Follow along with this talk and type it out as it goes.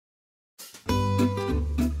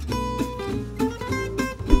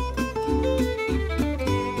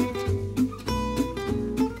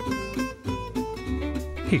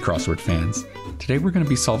Hey Crossword fans, today we're going to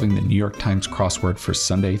be solving the New York Times crossword for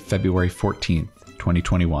Sunday, February 14th,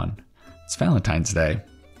 2021. It's Valentine's Day.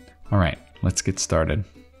 Alright, let's get started.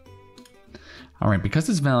 Alright, because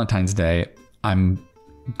it's Valentine's Day, I'm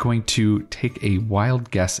going to take a wild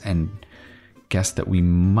guess and guess that we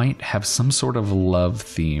might have some sort of love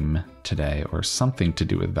theme today or something to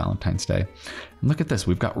do with Valentine's Day. And look at this,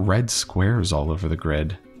 we've got red squares all over the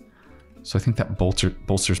grid. So I think that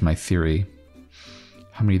bolsters my theory.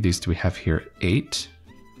 How many of these do we have here? 8.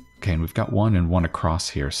 Okay, and we've got 1 and 1 across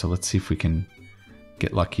here. So let's see if we can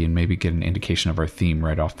get lucky and maybe get an indication of our theme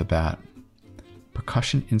right off the bat.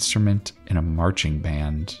 Percussion instrument in a marching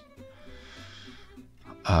band.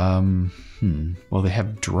 Well, they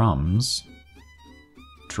have drums.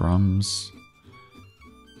 Drums.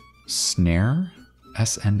 Snare?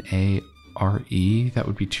 S-N-A-R-E? That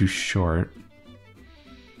would be too short.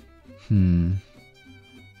 Is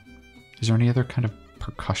there any other kind of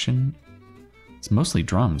percussion? It's mostly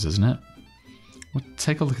drums, isn't it? Well,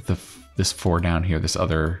 take a look at this 4 down here, this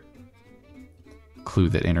other clue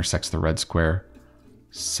that intersects the red square.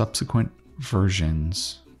 Subsequent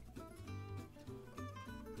versions.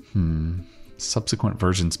 Subsequent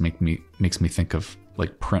versions makes me think of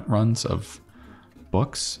like print runs of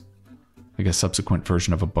books. Like a subsequent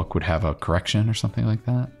version of a book would have a correction or something like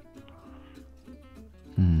that.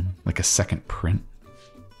 Like a second print.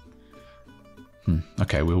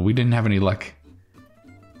 Okay, well, we didn't have any luck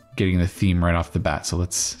getting the theme right off the bat, so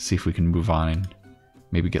let's see if we can move on and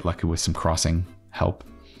maybe get lucky with some crossing help.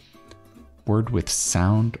 Word with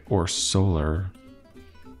sound or solar.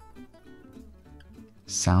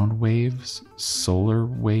 Sound waves? Solar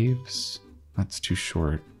waves? That's too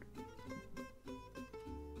short.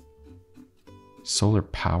 Solar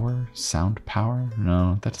power? Sound power?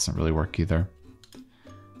 No, that doesn't really work either.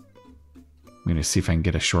 I'm going to see if I can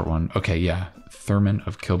get a short one. Okay, yeah. Thurman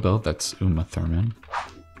of Kill Bill. That's Uma Thurman.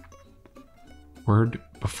 Word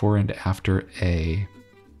before and after a.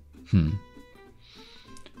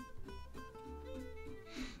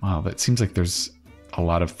 Wow, that seems like there's a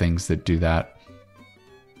lot of things that do that.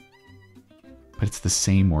 But it's the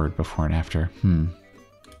same word before and after.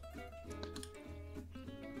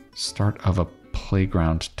 Start of a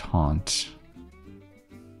playground taunt.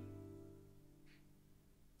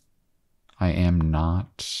 I am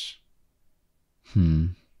not.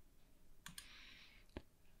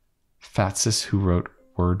 Fatsis, who wrote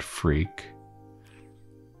Word Freak.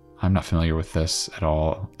 I'm not familiar with this at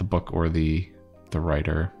all, the book or the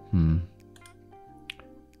writer.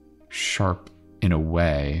 Sharp in a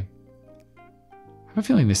way. I have a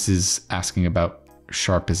feeling this is asking about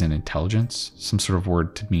sharp as in intelligence, some sort of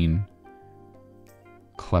word to mean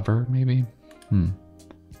clever, maybe?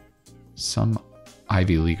 Some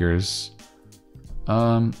Ivy Leaguers.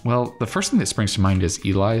 Well, the first thing that springs to mind is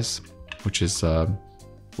Eli's, which is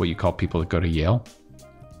what you call people that go to Yale.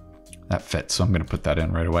 That fits, so I'm going to put that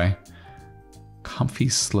in right away. Comfy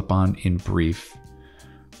slip-on in brief.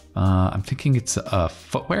 I'm thinking it's a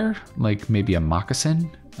footwear, like maybe a moccasin.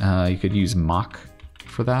 You could use mock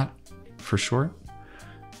for that, for short.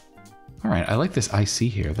 All right, I like this IC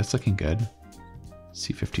here. That's looking good.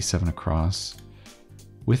 C57 across.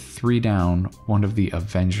 With 3 down, one of the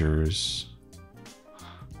Avengers.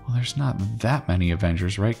 Well, there's not that many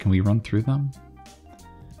Avengers, right? Can we run through them?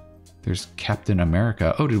 There's Captain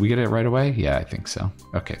America. Oh, did we get it right away? Yeah, I think so.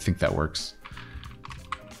 Okay, I think that works.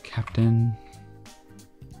 Captain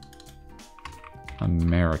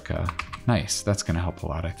America. Nice. That's going to help a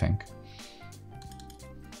lot, I think.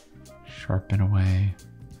 Sharpen away.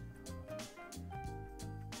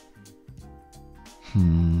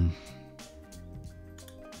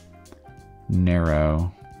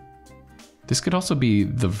 Narrow. This could also be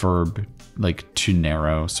the verb, like to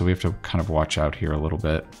narrow, so we have to kind of watch out here a little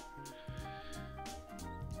bit.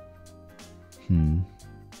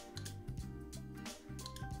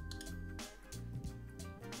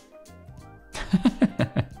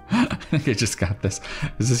 I think I just got this.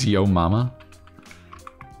 Is this Yo Mama?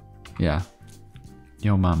 Yeah.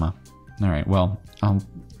 Yo Mama. All right, well, I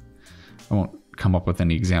won't come up with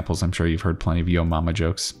any examples. I'm sure you've heard plenty of Yo Mama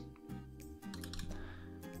jokes.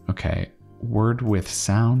 Okay. Word with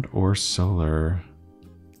sound or solar.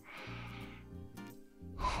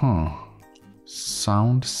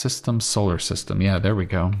 Sound system, solar system. Yeah, there we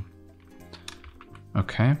go.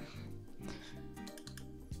 Okay.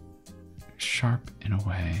 Sharp in a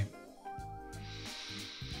way.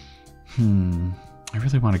 I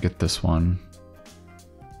really want to get this one.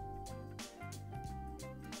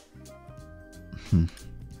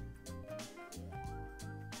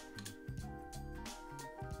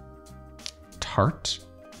 Tart?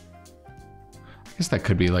 I guess that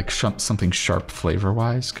could be like something sharp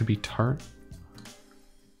flavor-wise. Could be tart.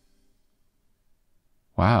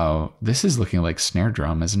 Wow, this is looking like snare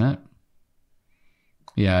drum, isn't it?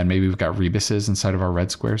 Yeah, and maybe we've got rebuses inside of our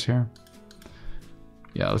red squares here.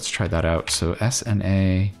 Yeah, let's try that out. So S and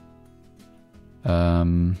A.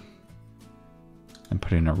 And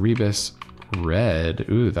put in a rebus. Red.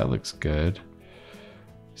 Ooh, that looks good.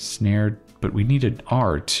 Snare, but we need an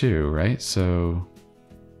R too, right? So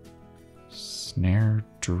snare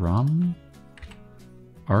drum.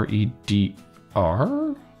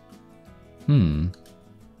 R-E-D-R? And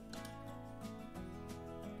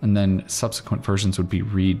then subsequent versions would be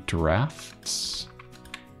read drafts.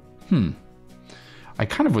 I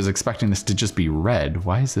kind of was expecting this to just be red.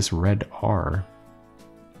 Why is this red R?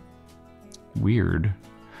 Weird.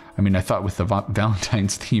 I mean, I thought with the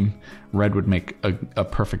Valentine's theme, red would make a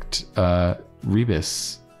perfect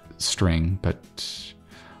rebus string, but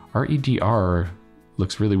R-E-D-R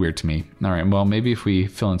looks really weird to me. All right, well, maybe if we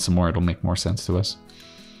fill in some more, it'll make more sense to us.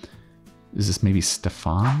 Is this maybe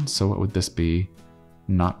Stefan? So what would this be?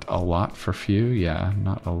 Not a lot for few? Yeah,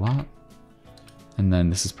 not a lot. And then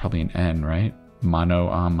this is probably an N, right? Mano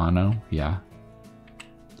a mano? Yeah.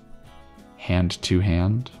 Hand to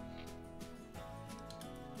hand.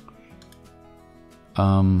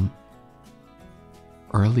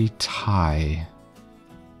 Early tie.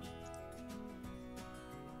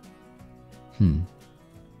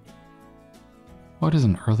 What is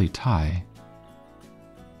an early tie?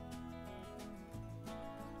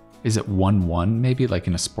 Is it 1-1 maybe, like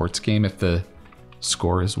in a sports game? If the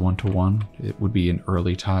score is 1-1, it would be an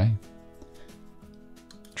early tie.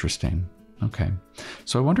 Interesting. Okay.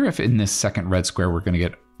 So I wonder if in this second red square, we're going to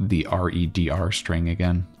get the R-E-D-R string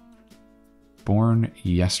again. Born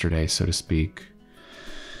yesterday, so to speak.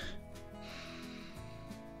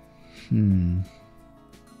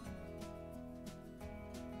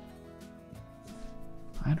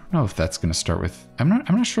 I don't know if that's going to start with... I'm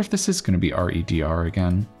not sure if this is going to be R-E-D-R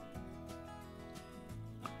again.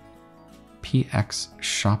 PX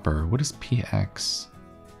shopper. What is PX?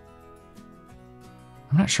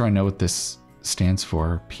 I'm not sure I know what this stands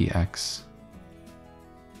for. PX.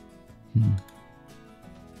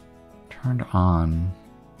 Turned on.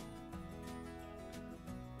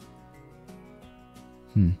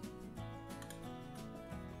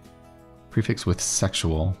 Prefix with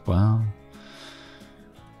sexual. Well,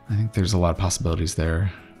 I think there's a lot of possibilities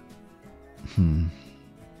there.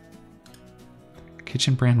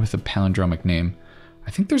 Kitchen brand with a palindromic name.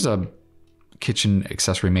 I think there's a kitchen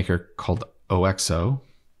accessory maker called OXO.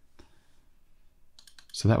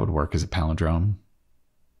 So that would work as a palindrome.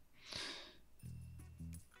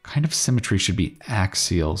 Kind of symmetry should be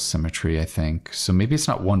axial symmetry, I think. So maybe it's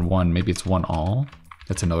not 1-1, maybe it's 1-all.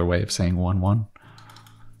 That's another way of saying 1-1.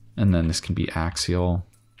 And then this can be axial.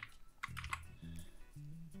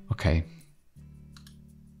 Okay.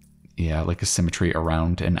 Yeah, like a symmetry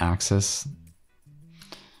around an axis.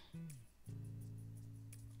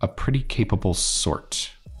 A pretty capable sort.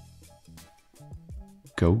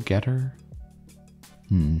 Go-getter?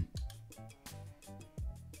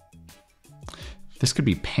 This could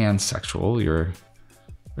be pansexual. You're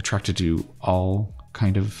attracted to all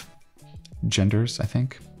kind of genders, I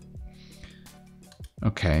think.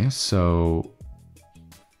 Okay, so...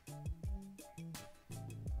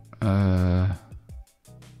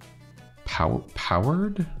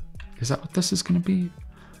 Powered? Is that what this is going to be?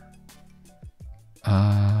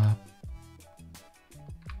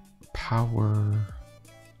 Power...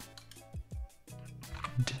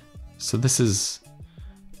 So this is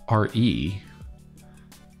RE.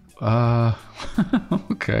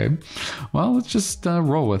 Okay. Well, let's just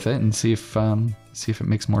roll with it and see if it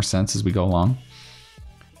makes more sense as we go along.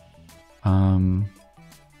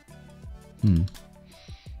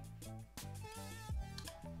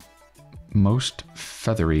 Most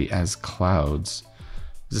feathery as clouds.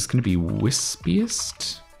 Is this going to be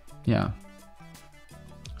wispiest? Yeah.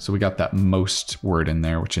 So we got that most word in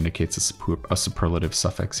there, which indicates a superlative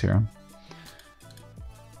suffix here.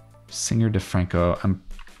 Singer DeFranco. I'm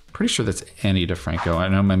pretty sure that's Annie DeFranco. I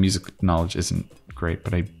know my music knowledge isn't great,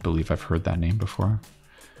 but I believe I've heard that name before.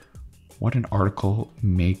 What an article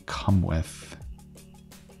may come with.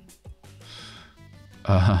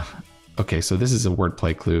 Okay, so this is a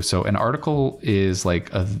wordplay clue. So an article is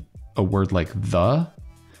like a word like the.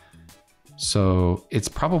 So it's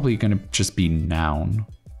probably going to just be noun.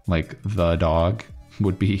 Like the dog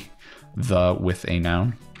would be the with a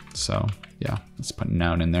noun. So yeah, let's put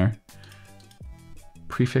noun in there.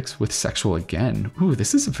 Prefix with sexual again. Ooh,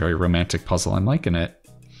 this is a very romantic puzzle. I'm liking it.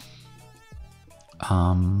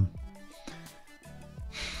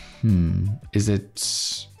 Is it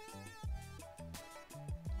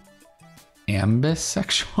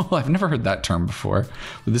ambisexual? I've never heard that term before.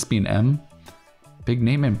 Would this be an M? Big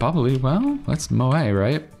name and bubbly. Well, that's Moe,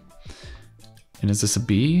 right? And is this a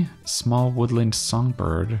B? Small woodland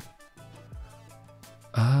songbird.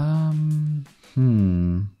 I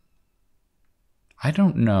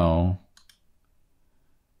don't know.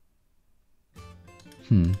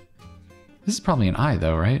 This is probably an I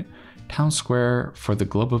though, right? Town square for the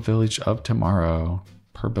global village of tomorrow,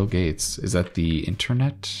 per Bill Gates. Is that the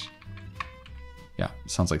internet? Yeah,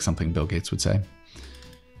 sounds like something Bill Gates would say.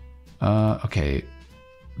 Okay,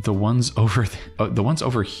 the ones over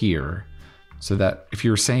here. So that if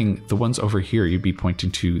you were saying the ones over here, you'd be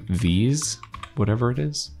pointing to these, whatever it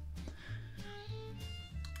is.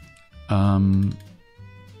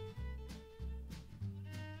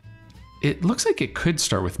 It looks like it could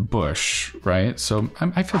start with bush, right? So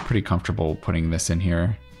I feel pretty comfortable putting this in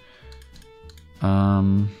here.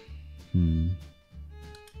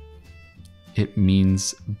 It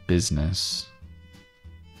means business.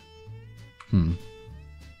 I'm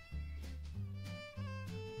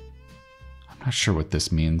not sure what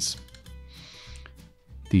this means.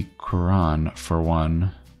 The Quran, for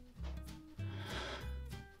one.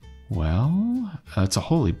 Well, it's a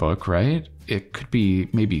holy book, right? It could be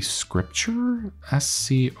maybe scripture?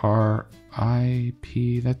 S-C-R-I-P.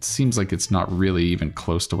 That seems like it's not really even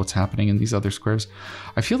close to what's happening in these other squares.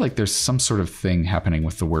 I feel like there's some sort of thing happening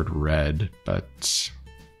with the word red, but...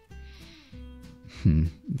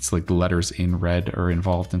 It's like the letters in red are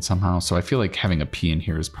involved in somehow. So I feel like having a P in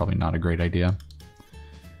here is probably not a great idea.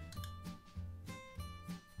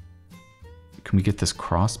 Can we get this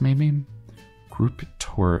cross maybe? Group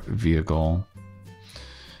tour vehicle.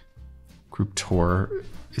 Group tour.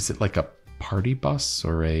 Is it like a party bus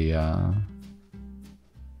or a... I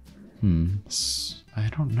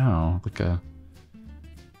don't know. Like a...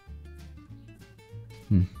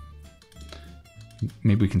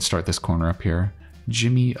 Maybe we can start this corner up here.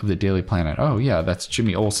 Jimmy of the Daily Planet. Oh yeah, that's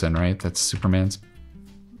Jimmy Olsen, right? That's Superman's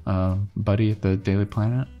buddy at the Daily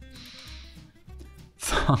Planet.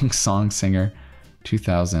 Thong Song Singer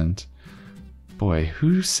 2000. Boy,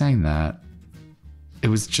 who sang that? It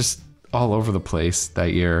was just all over the place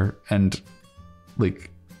that year, and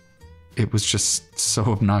like it was just so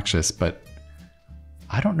obnoxious, but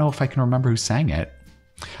I don't know if I can remember who sang it.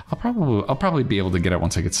 I'll probably be able to get it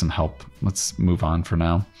once I get some help. Let's move on for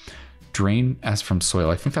now. Drain as from soil.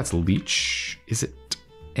 I think that's leech. Is it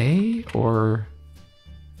A or...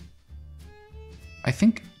 I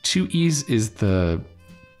think 2 E's is the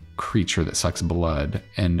creature that sucks blood,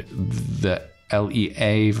 and the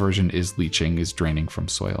LEA version is leeching, is draining from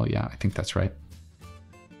soil. Yeah, I think that's right.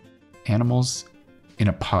 Animals in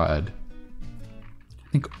a pod. I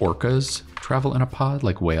think orcas travel in a pod,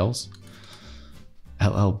 like whales.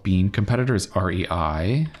 LL Bean. Competitor is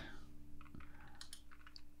REI.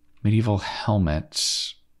 Medieval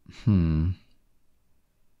helmet. I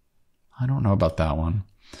don't know about that one.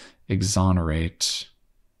 Exonerate.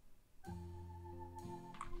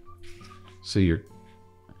 So you're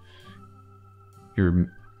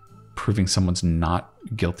proving someone's not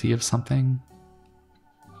guilty of something?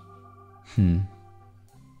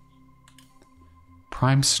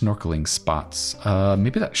 Prime snorkeling spots.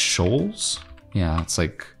 Maybe that's shoals? Yeah, it's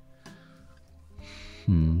like...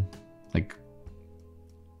 like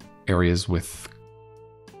areas with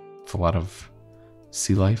a lot of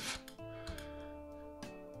sea life.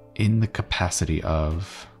 In the capacity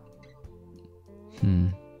of...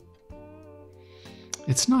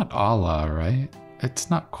 It's not Allah, right? It's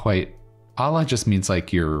not quite... Allah just means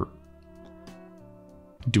like you're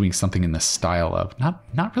doing something in the style of,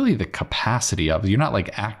 not really the capacity of. You're not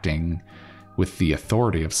like acting with the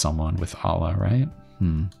authority of someone with Allah, right?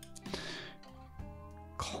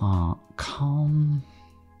 Calm.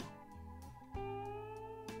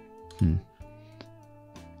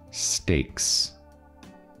 Stakes.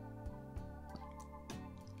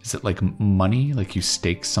 Is it like money? Like you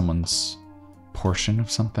stake someone's portion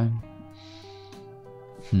of something?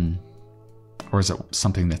 Or is it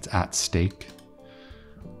something that's at stake?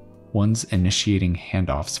 One's initiating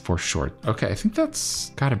handoffs for short. Okay, I think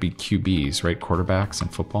that's gotta be QBs, right? Quarterbacks in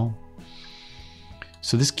football.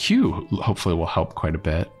 So this Q hopefully will help quite a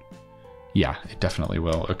bit. Yeah, it definitely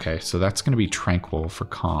will. Okay, so that's gonna be tranquil for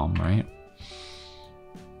calm, right?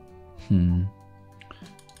 And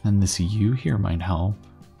this U here might help.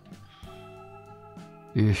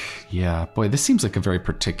 Yeah, boy, this seems like a very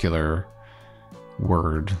particular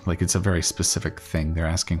word. Like it's a very specific thing they're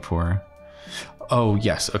asking for. Oh,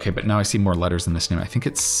 yes. Okay, but now I see more letters in this name. I think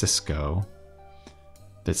it's Cisco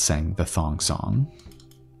that sang the thong song.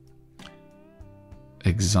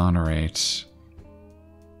 Exonerate.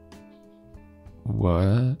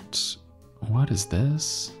 What? What is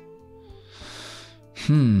this?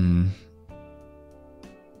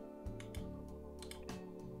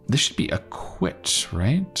 This should be acquit,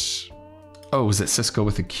 right? Oh, is it Cisco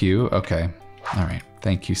with a Q? Okay. All right.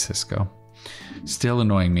 Thank you, Cisco. Still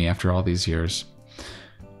annoying me after all these years.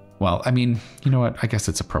 Well, I mean, you know what? I guess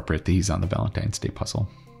it's appropriate that he's on the Valentine's Day puzzle.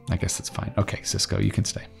 I guess it's fine. Okay, Cisco, you can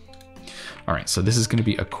stay. All right, so this is going to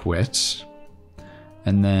be acquit.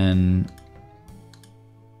 And then...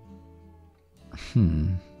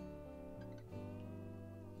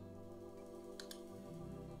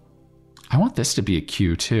 I want this to be a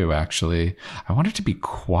Q too, actually. I want it to be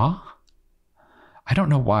quoi. I don't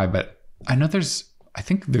know why, but I know I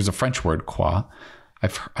think there's a French word quoi.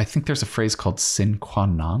 I think there's a phrase called sine qua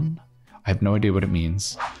non. I have no idea what it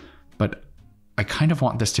means, but I kind of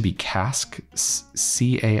want this to be casque,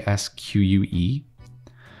 C-A-S-Q-U-E.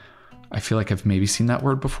 I feel like I've maybe seen that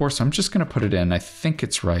word before, so I'm just going to put it in. I think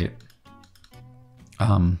it's right.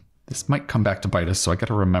 This might come back to bite us, so I got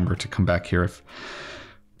to remember to come back here if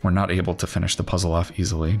we're not able to finish the puzzle off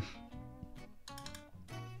easily.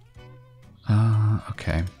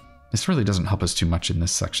 Okay. This really doesn't help us too much in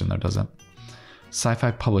this section, though, does it?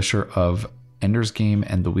 Sci-fi publisher of Ender's Game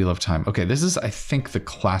and The Wheel of Time. Okay, this is, I think, the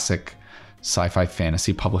classic sci-fi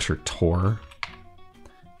fantasy publisher Tor.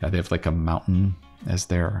 Yeah, they have like a mountain as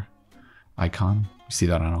their icon. You see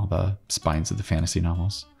that on all the spines of the fantasy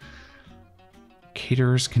novels.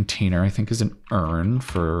 Caterer's Container, I think, is an urn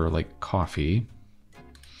for like coffee.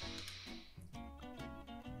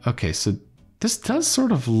 Okay, so this does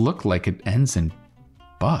sort of look like it ends in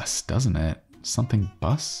bus, doesn't it? Something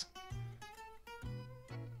bus?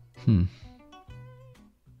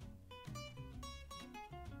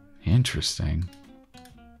 Interesting.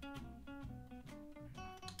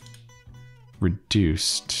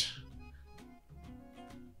 Reduced.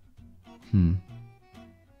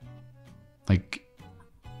 Like,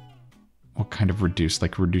 what kind of reduced?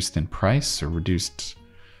 Like reduced in price or reduced,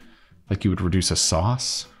 like you would reduce a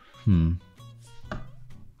sauce?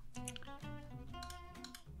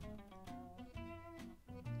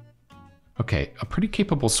 Okay, a pretty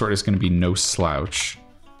capable sword is going to be no slouch.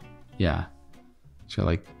 Yeah. So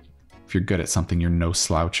like, if you're good at something, you're no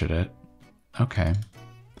slouch at it. Okay.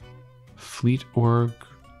 Fleet org.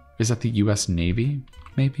 Is that the US Navy,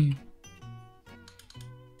 maybe?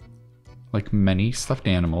 Like many stuffed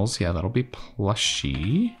animals. Yeah, that'll be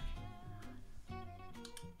plushy.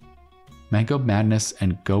 Mango Madness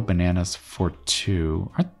and Go Bananas for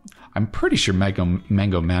 2. I'm pretty sure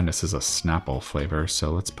Mango Madness is a Snapple flavor,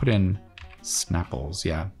 so let's put in Snapples,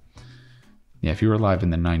 yeah. Yeah, if you were alive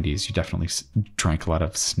in the 90s, you definitely drank a lot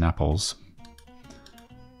of Snapples.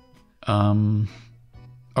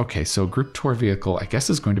 Okay, so group tour vehicle, I guess,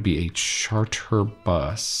 is going to be a charter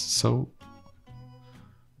bus. So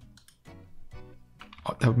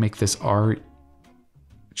that would make this our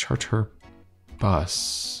charter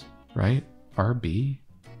bus, right? RB?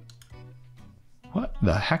 What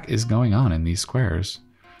the heck is going on in these squares?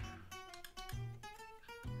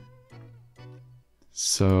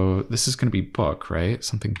 So this is going to be book, right?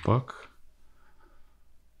 Something book.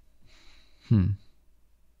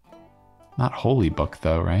 Not holy book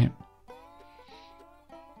though, right?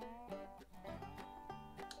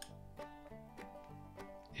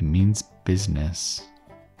 It means business.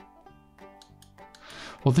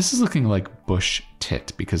 Well, this is looking like bush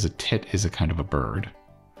tit because a tit is a kind of a bird,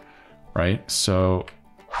 right? So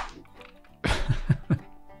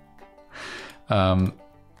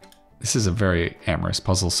this is a very amorous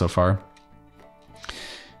puzzle so far.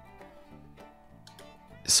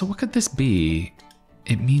 So what could this be?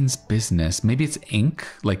 It means business. Maybe it's Inc,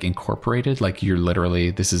 like incorporated, like you're literally,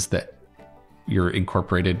 this is the, you're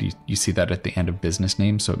incorporated. You see that at the end of business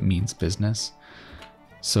name, so it means business.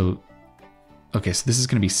 So, okay, so this is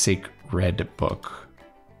going to be Sacred Book.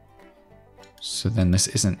 So then this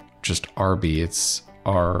isn't just RB, it's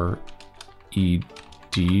REDB.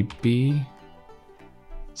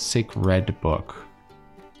 Sacred Book.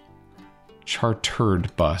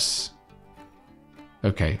 Chartered bus.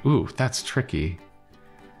 Okay, ooh, that's tricky.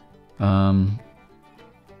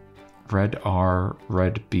 Red R,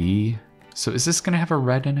 red B. So is this going to have a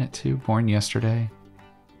red in it too? Born yesterday,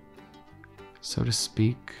 so to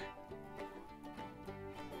speak.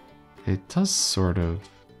 It does sort of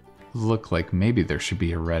look like maybe there should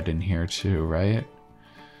be a red in here too, right?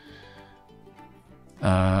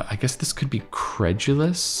 I guess this could be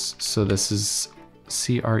credulous. So this is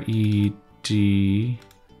CREDU.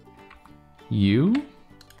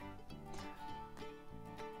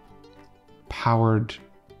 Powered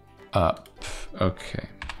up. Okay,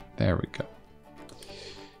 there we go.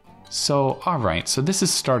 So, all right, so this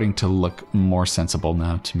is starting to look more sensible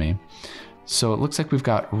now to me. So it looks like we've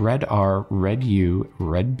got red R, red U,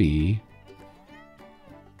 red B.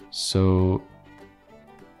 So,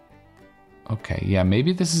 okay, yeah,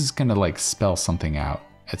 maybe this is gonna like spell something out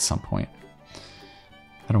at some point.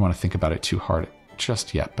 I don't want to think about it too hard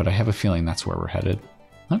just yet, but I have a feeling that's where we're headed.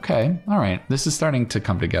 Okay, all right, this is starting to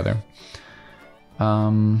come together.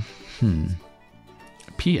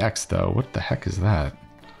 PX though, what the heck is that?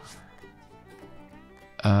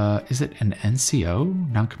 Is it an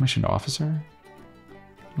NCO? Non-commissioned officer?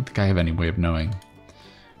 I don't think I have any way of knowing.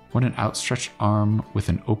 What an outstretched arm with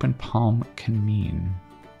an open palm can mean.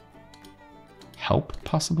 Help,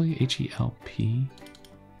 possibly? H-E-L-P?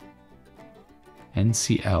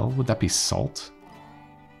 NCL? Would that be salt?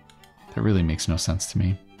 That really makes no sense to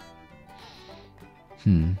me.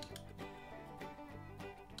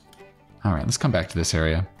 All right, let's come back to this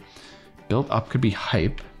area. Build up could be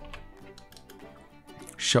hype.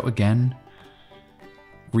 Show again.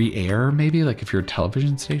 Re-air, maybe? Like if you're a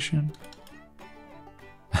television station?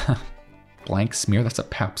 Blank smear, that's a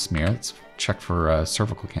pap smear. Let's check for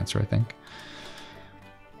cervical cancer, I think.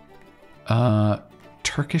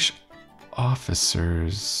 Turkish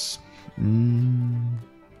officers. I'm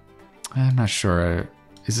not sure.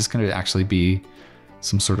 Is this going to actually be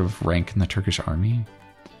some sort of rank in the Turkish army?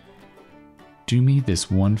 Do me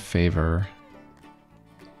this one favor.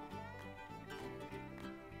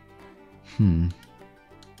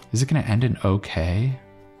 Is it going to end in okay?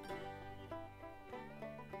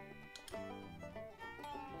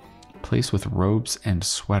 Place with robes and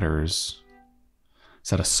sweaters. Is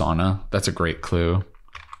that a sauna? That's a great clue.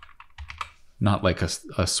 Not like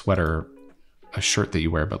a sweater, a shirt that you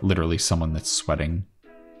wear, but literally someone that's sweating.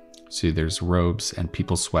 See, there's robes and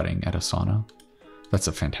people sweating at a sauna. That's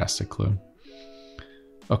a fantastic clue.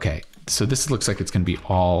 Okay, so this looks like it's going to be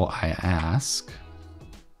all I ask.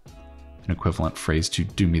 An equivalent phrase to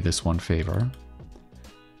do me this one favor.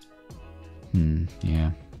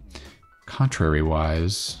 Yeah.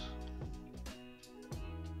 Contrary-wise.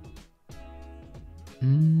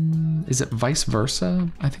 Is it vice versa?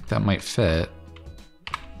 I think that might fit.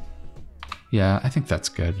 Yeah, I think that's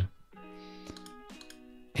good.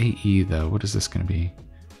 AE though, what is this going to be?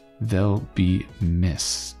 They'll be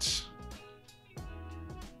missed.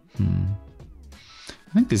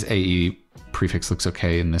 I think this AE prefix looks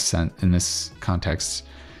okay in this context.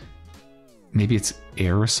 Maybe it's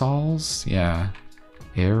aerosols? Yeah.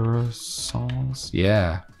 Aerosols?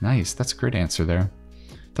 Yeah, nice. That's a great answer there.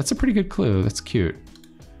 That's a pretty good clue. That's cute.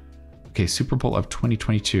 Okay, Super Bowl of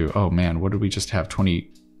 2022. Oh man, what did we just have?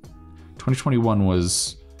 2021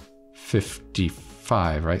 was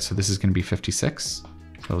 55, right? So this is going to be 56. So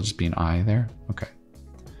it'll just be an I there. Okay.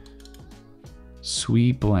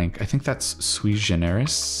 Sui blank. I think that's sui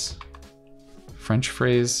generis. French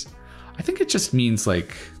phrase. I think it just means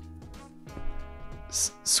like...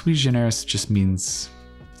 Sui generis just means...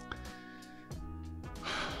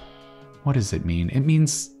 What does it mean? It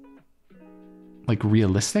means like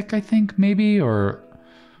realistic, I think, maybe, or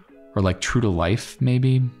like true to life,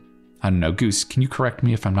 maybe. I don't know. Goose, can you correct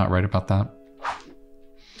me if I'm not right about that?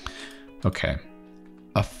 Okay.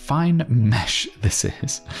 A fine mesh this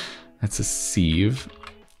is. That's a sieve.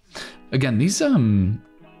 Again, these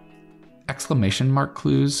exclamation mark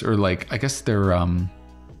clues, or like, I guess they're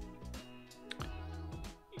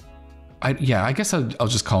I guess I'll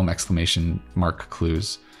just call them exclamation mark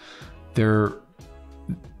clues. They're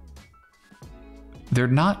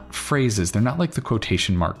not phrases. They're not like the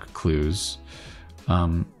quotation mark clues,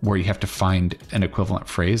 where you have to find an equivalent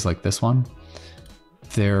phrase like this one.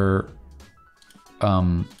 They're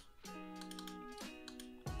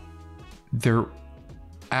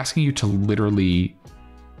asking you to literally,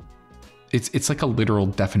 it's like a literal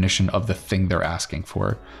definition of the thing they're asking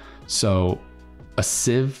for. So a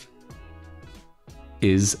sieve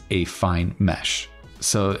is a fine mesh.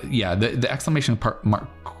 So yeah, the exclamation mark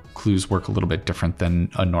clues work a little bit different than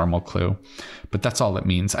a normal clue, but that's all it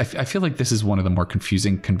means. I feel like this is one of the more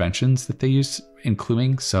confusing conventions that they use in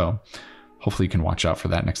cluing, so hopefully you can watch out for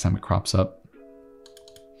that next time it crops up.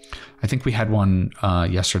 I think we had one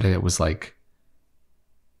yesterday. It was like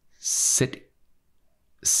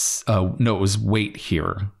no, it was wait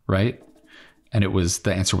here, right? And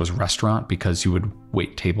the answer was restaurant, because you would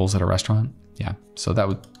wait tables at a restaurant. Yeah, so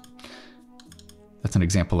that's an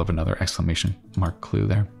example of another exclamation mark clue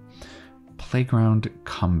there. Playground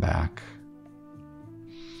comeback.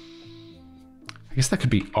 I guess that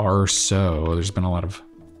could be so. There's been a lot of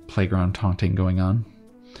playground taunting going on.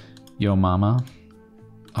 Yo mama,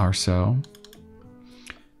 so.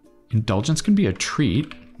 Indulgence can be a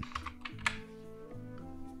treat.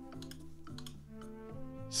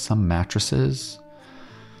 Some mattresses.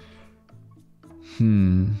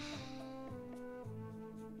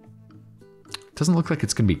 Doesn't look like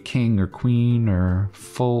it's going to be king or queen or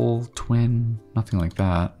full, twin, nothing like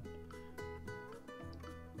that.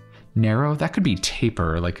 Narrow, that could be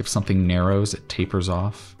taper. Like if something narrows, it tapers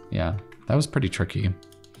off. Yeah, that was pretty tricky.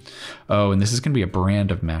 Oh, and this is going to be a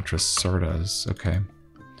brand of mattress, Sertas. Okay.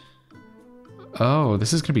 Oh,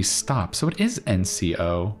 this is going to be stop. So it is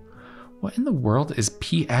NCO. What in the world is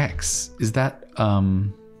PX? Is that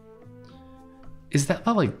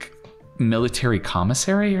like military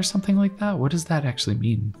commissary or something like that? What does that actually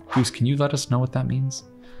mean? Goose, can you let us know what that means?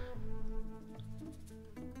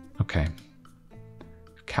 Okay.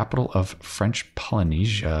 Capital of French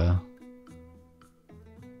Polynesia.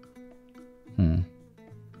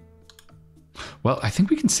 Well, I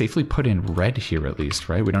think we can safely put in red here at least,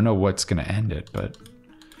 right? We don't know what's going to end it, but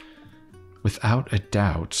without a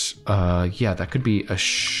doubt, yeah, that could be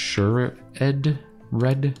assured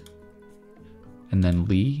red, and then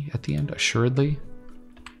Lee at the end, assuredly.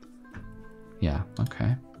 Yeah,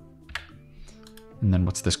 okay. And then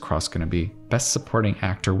what's this cross going to be? Best Supporting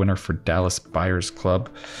Actor winner for Dallas Buyers Club.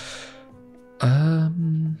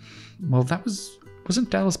 Well,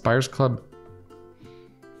 wasn't Dallas Buyers Club,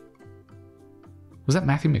 was that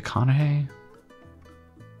Matthew McConaughey?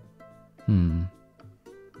 I'm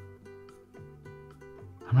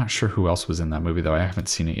not sure who else was in that movie, though. I haven't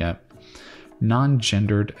seen it yet.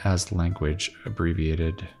 Non-gendered as language,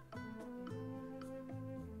 abbreviated.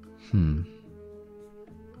 I'm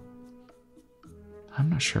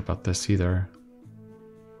not sure about this either.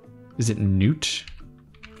 Is it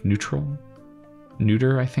neutral?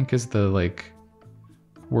 Neuter, I think, is the like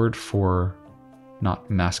word for not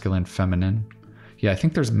masculine, feminine. Yeah, I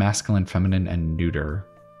think there's masculine, feminine, and neuter.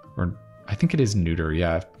 Or I think it is neuter,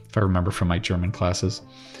 yeah, if I remember from my German classes.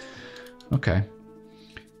 Okay.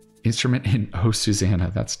 Instrument in Oh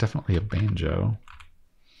Susanna, that's definitely a banjo.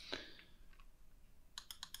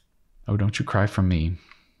 Oh, Don't You Cry for Me.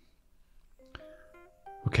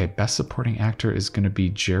 Okay, Best Supporting Actor is going to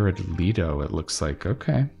be Jared Leto, it looks like.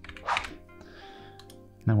 Okay.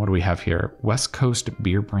 Now what do we have here? West Coast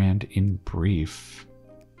beer brand in brief.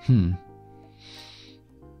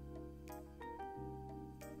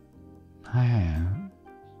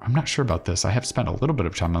 I'm not sure about this. I have spent a little bit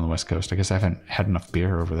of time on the West Coast. I guess I haven't had enough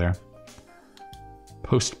beer over there.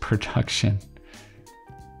 Post-production.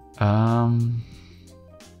 I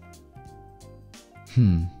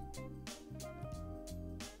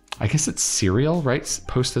guess it's cereal, right?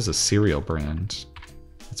 Post is a cereal brand.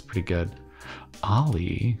 That's pretty good.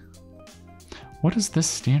 Ollie. What does this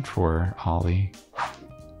stand for, Ollie?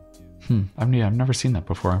 I've never seen that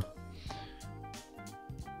before.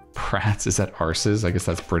 Prats, is that arses? I guess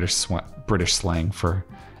that's British slang for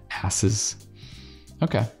asses.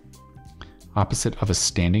 Okay. Opposite of a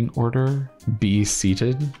standing order, be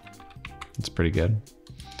seated. That's pretty good.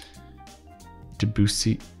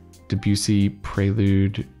 Debussy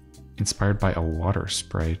Prelude inspired by a water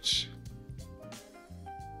sprite.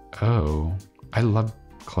 Oh, I love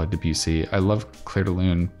Claude Debussy. I love Clair de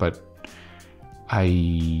Lune, but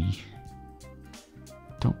I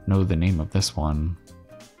don't know the name of this one.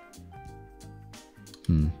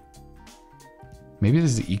 Maybe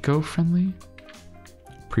this is eco-friendly?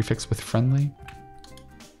 Prefix with friendly?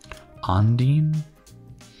 Ondine?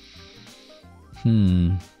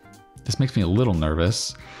 This makes me a little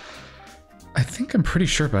nervous. I think I'm pretty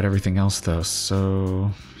sure about everything else though,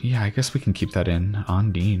 so yeah, I guess we can keep that in.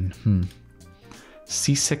 Ondine.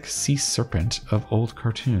 Seasick sea serpent of old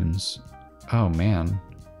cartoons. Oh man.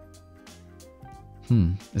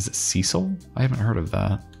 Is it Cecil? I haven't heard of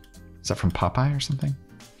that. Is that from Popeye or something?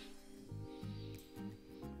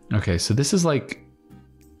 Okay, so this is like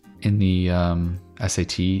in the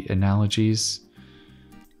SAT analogies,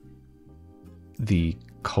 the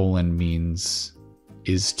colon means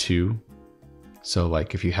is to. So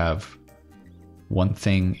like if you have one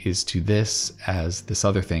thing is to this as this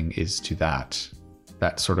other thing is to that,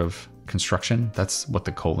 that sort of construction, that's what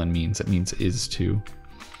the colon means. It means is to.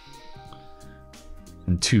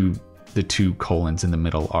 And the two colons in the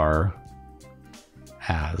middle are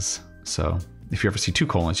as. So if you ever see two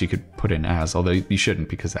colons, you could put in as, although you shouldn't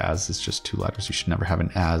because as is just two letters. You should never have an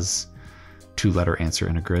as two-letter answer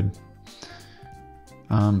in a grid.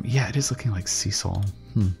 Yeah, it is looking like Cecil.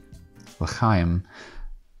 L'chaim.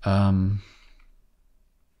 I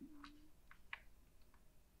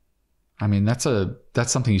mean, that's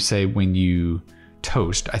something you say when you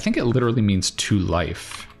toast. I think it literally means to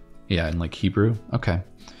life. Yeah, in like Hebrew. Okay.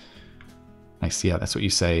 Nice. Yeah, that's what you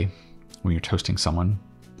say when you're toasting someone.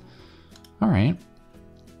 All right.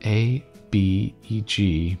 A, B, E,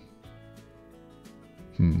 G.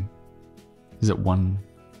 Is it one?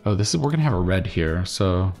 Oh, this is, we're gonna have a red here,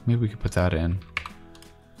 so maybe we could put that in.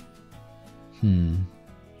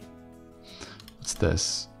 What's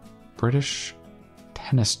this? British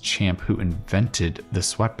tennis champ who invented the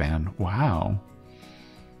sweatband. Wow.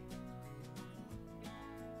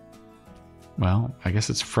 Well, I guess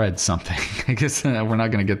it's Fred something. I guess we're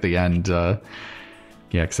not gonna get the end. Yeah,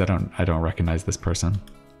 because I don't recognize this person.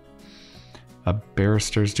 A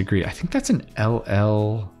barrister's degree. I think that's an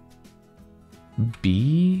LLB,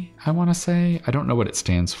 I want to say. I don't know what it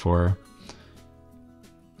stands for.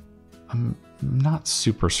 I'm not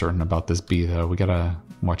super certain about this B, though. We gotta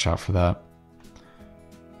watch out for that.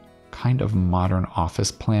 Kind of modern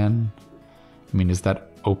office plan. I mean, is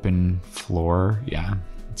that open floor? Yeah,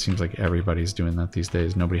 it seems like everybody's doing that these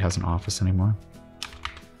days. Nobody has an office anymore.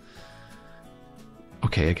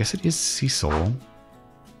 Okay, I guess it is Cecil.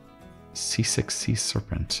 C6 Sea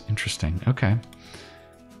Serpent. Interesting. Okay.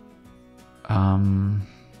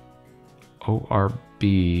 ORB.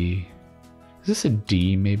 Is this a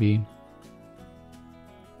D maybe?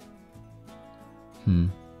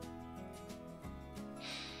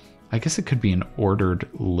 I guess it could be an ordered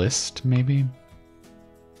list maybe.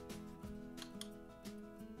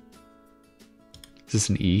 Is this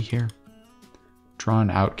an E here? Drawn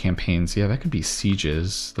out campaigns. Yeah, that could be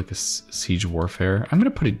sieges, like a siege warfare. I'm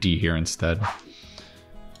gonna put a D here instead.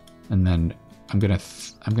 And then I'm gonna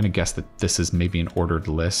guess that this is maybe an ordered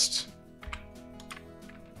list.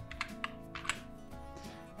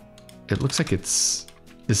 It looks like this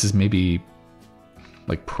is maybe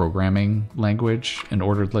like programming language. An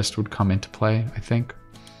ordered list would come into play, I think.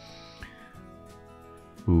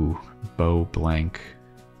 Ooh, bow blank.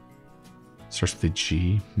 Starts with a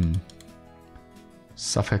G.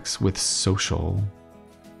 Suffix with social.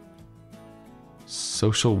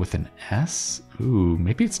 Social with an S? Ooh,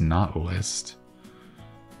 maybe it's not list.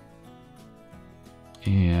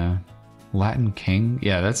 Yeah. Latin king?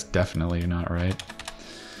 Yeah, that's definitely not right.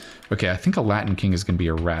 Okay, I think a Latin king is going to be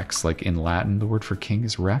a rex. Like in Latin, the word for king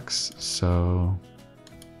is rex. So...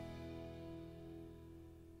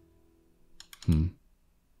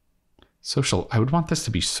 Social. I would want this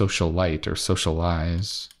to be socialite or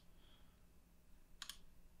socialize.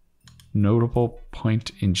 Notable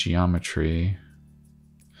point in geometry.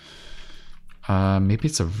 Maybe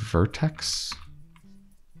it's a vertex?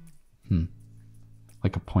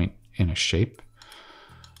 Like a point in a shape?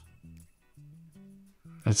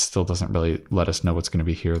 It still doesn't really let us know what's going to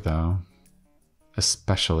be here, though.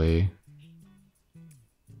 Especially...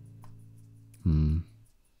 Can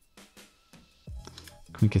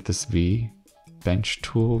we get this V? Bench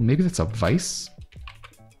tool? Maybe that's a vice?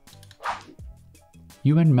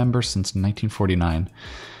 UN member since 1949.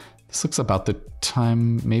 This looks about the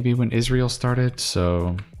time maybe when Israel started, so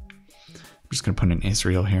I'm just going to put in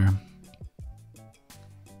Israel here.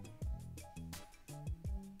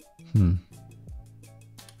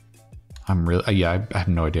 I'm really... yeah, I have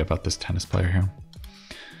no idea about this tennis player here.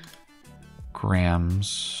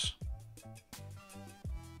 Grams.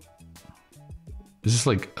 Is this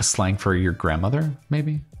like a slang for your grandmother,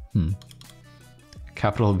 maybe?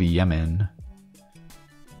 Capital of Yemen.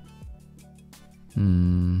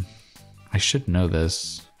 I should know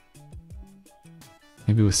this.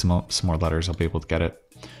 Maybe with some more letters I'll be able to get it.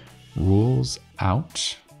 Rules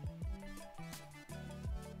out.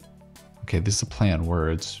 Okay, this is a play on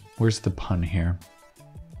words. Where's the pun here?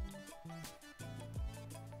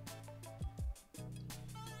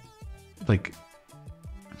 Like,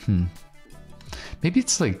 maybe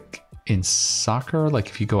it's like in soccer, like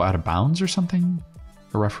if you go out of bounds or something,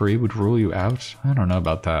 a referee would rule you out. I don't know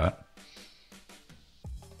about that.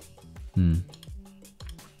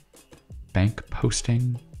 Bank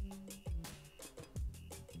posting.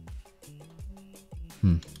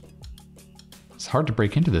 It's hard to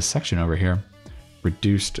break into this section over here.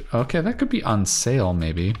 Reduced. Okay, that could be on sale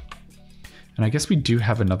maybe. And I guess we do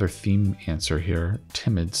have another theme answer here.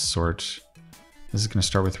 Timid sort. This is going to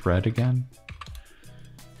start with red again.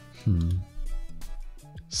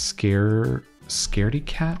 Scaredy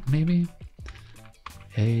cat maybe?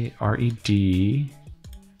 A-R-E-D.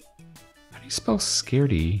 How do you spell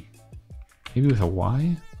scaredy? Maybe with a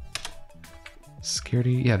Y?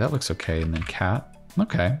 Scaredy. Yeah, that looks okay. And then cat.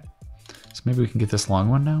 Okay. So maybe we can get this long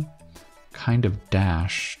one now. Kind of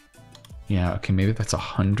dash. Yeah, okay, maybe that's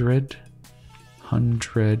 100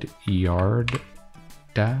 yard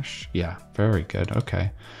dash. Yeah, very good.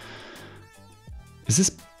 Okay. Is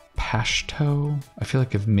this pashto? I feel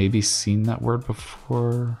like I've maybe seen that word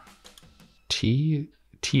before.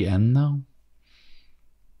 TN though?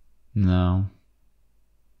 No.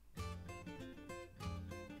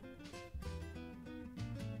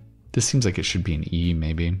 This seems like it should be an E,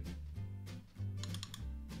 maybe.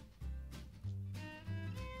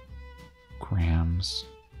 Grams.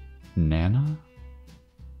 Nana?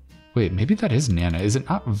 Wait, maybe that is Nana. Is it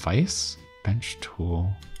not Vice? Bench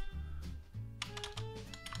tool.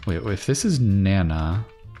 Wait, if this is Nana...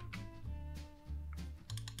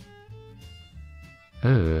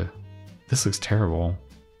 Ugh. This looks terrible.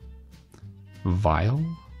 Vial?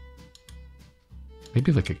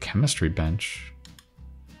 Maybe like a chemistry bench.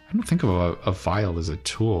 I don't think of a vial as a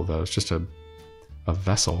tool, though. It's just a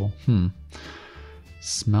vessel.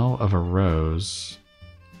 Smell of a rose.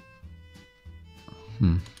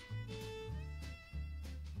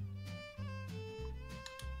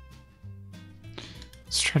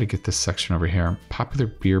 Let's try to get this section over here. Popular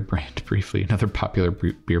beer brand, briefly. Another popular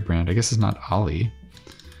beer brand. I guess it's not Ollie.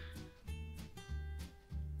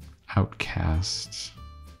 Outcast.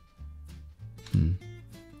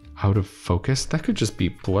 Out of focus? That could just be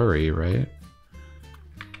blurry, right?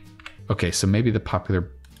 Okay, so maybe the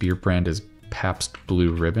popular beer brand is Pabst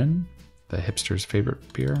Blue Ribbon, the hipster's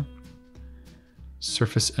favorite beer.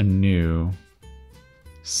 Surface anew.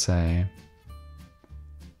 Say.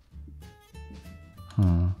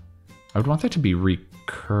 I would want that to be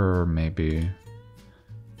recur, maybe.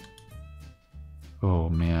 Oh,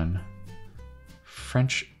 man.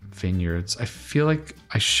 French vineyards. I feel like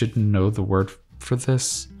I should know the word for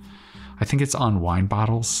this. I think it's on wine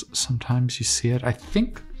bottles. Sometimes you see it. I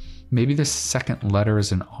think maybe the second letter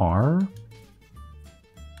is an R.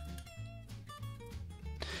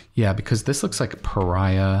 Yeah, because this looks like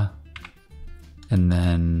pariah. And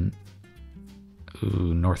then,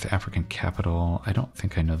 ooh, North African capital. I don't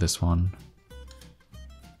think I know this one.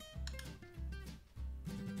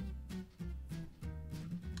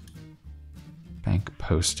 Bank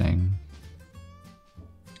posting.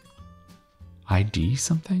 ID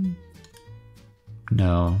something?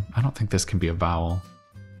 No, I don't think this can be a vowel.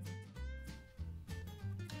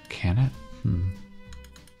 Can it?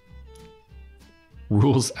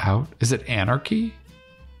 Rules out? Is it anarchy?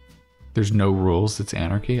 There's no rules, it's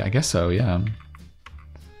anarchy? I guess so, yeah.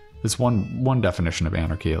 There's one definition of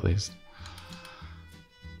anarchy, at least.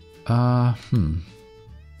 Boy,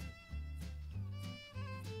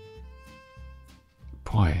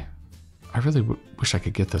 I really wish I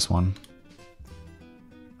could get this one.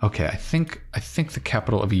 Okay, I think the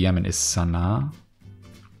capital of Yemen is Sana'a.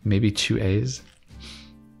 Maybe 2 A's.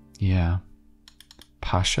 Yeah.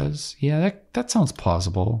 Pashas? Yeah, that sounds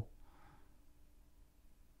plausible.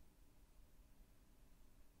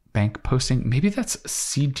 Bank posting? Maybe that's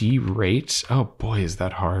CD rate? Oh boy, is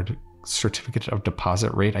that hard. Certificate of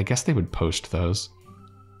deposit rate? I guess they would post those.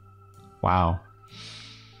 Wow.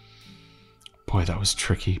 Boy, that was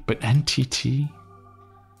tricky. But NTT?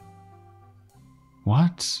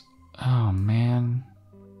 What? Oh, man.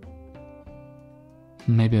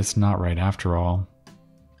 Maybe it's not right after all.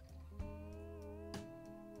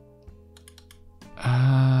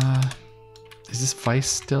 Is this Vice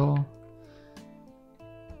still?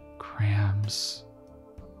 Grams.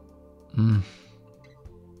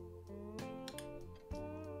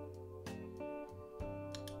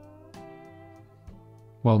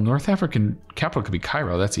 Well, North African capital could be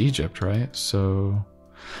Cairo. That's Egypt, right? So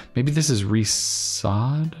maybe this is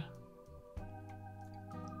Resod?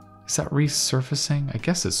 Is that resurfacing? I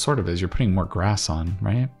guess it sort of is. You're putting more grass on,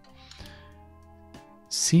 right?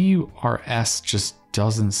 CURS just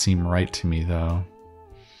doesn't seem right to me, though. All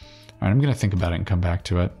right, I'm going to think about it and come back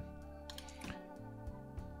to it.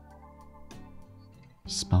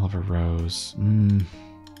 Smell of a rose.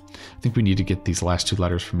 I think we need to get these last 2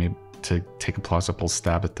 letters for me to take a plausible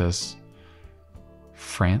stab at this.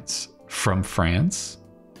 France? From France?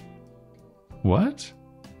 What?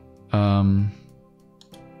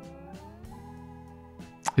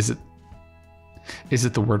 Is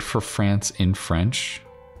it the word for France in French?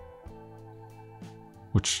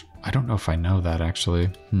 Which I don't know if I know that actually.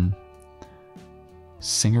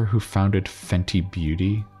 Singer who founded Fenty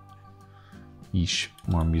Beauty. Yeesh,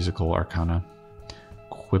 more musical arcana.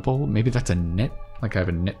 Quibble? Maybe that's a nit? Like I have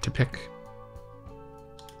a nit to pick.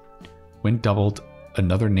 When doubled,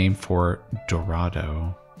 another name for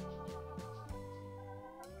Dorado.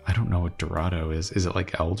 I don't know what Dorado is. Is it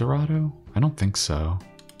like El Dorado? I don't think so.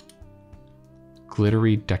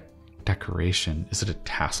 Glittery decoration. Is it a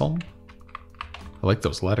tassel? I like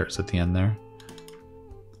those letters at the end there.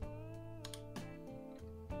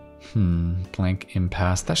 Blank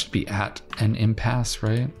impasse. That should be at an impasse,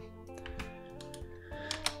 right?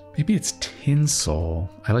 Maybe it's tinsel.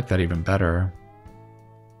 I like that even better.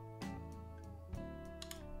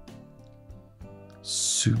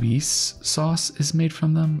 Suisse sauce is made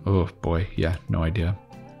from them? Oh boy, yeah, no idea.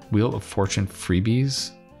 Wheel of Fortune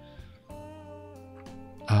freebies?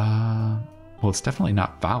 Well, it's definitely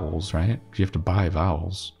not vowels, right? You have to buy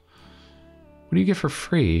vowels. What do you get for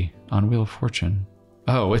free on Wheel of Fortune?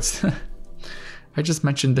 Oh, it's... I just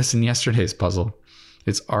mentioned this in yesterday's puzzle.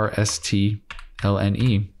 It's RSTLNE.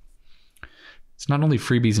 It's not only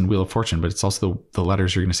freebies in Wheel of Fortune, but it's also the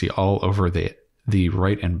letters you're going to see all over the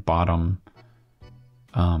right and bottom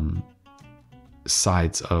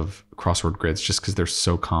sides of crossword grids, just because they're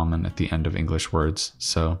so common at the end of English words.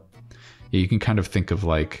 So yeah, you can kind of think of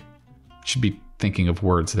like, should be thinking of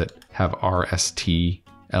words that have RSTLNE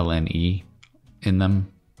in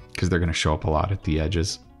them, because they're going to show up a lot at the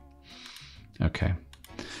edges. Okay,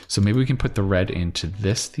 so maybe we can put the red into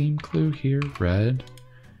this theme clue here, red,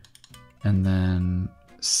 and then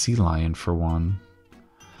sea lion for one.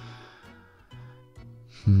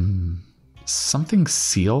 Something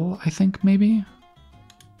seal, I think, maybe?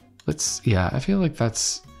 Yeah, I feel like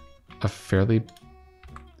that's a fairly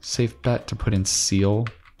safe bet to put in seal.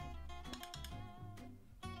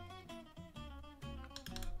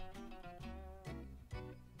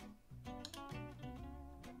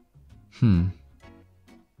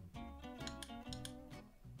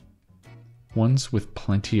 Ones with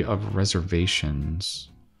plenty of reservations.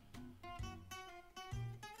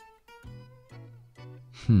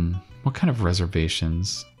 What kind of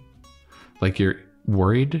reservations? Like you're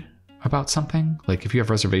worried about something? Like if you have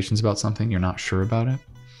reservations about something, you're not sure about it?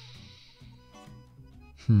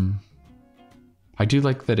 I do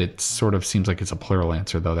like that it sort of seems like it's a plural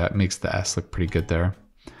answer, though. That makes the S look pretty good there.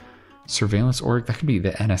 Surveillance org, that could be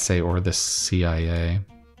the NSA or the CIA.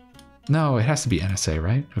 No, it has to be NSA,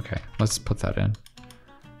 right? Okay, let's put that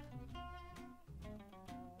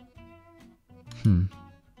in.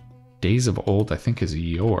 Days of old, I think, is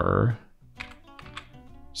your.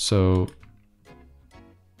 So,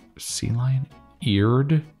 sea lion,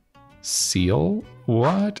 eared seal?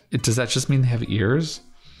 What? Does that just mean they have ears?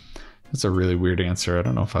 That's a really weird answer. I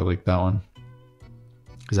don't know if I like that one.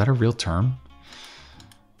 Is that a real term?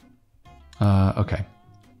 Okay.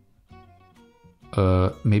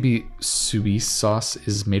 Maybe Suisse sauce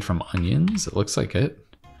is made from onions? It looks like it.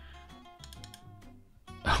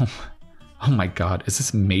 Oh my god, is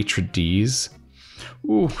this maitre d's?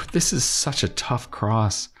 Ooh, this is such a tough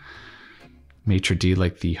cross. Maitre d',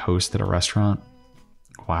 like the host at a restaurant.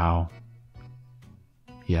 Wow.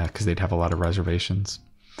 Yeah, because they'd have a lot of reservations.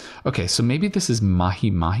 Okay, so maybe this is mahi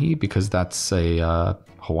mahi, because that's a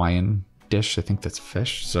Hawaiian dish. I think that's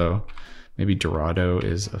fish, so maybe Dorado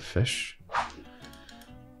is a fish.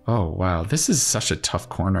 Oh, wow. This is such a tough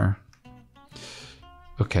corner.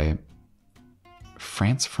 Okay.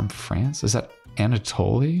 France from France? Is that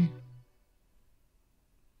Anatoly?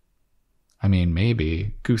 I mean,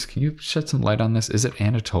 maybe. Goose, can you shed some light on this? Is it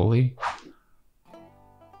Anatoly?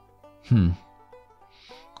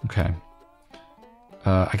 Okay.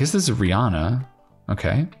 I guess this is Rihanna.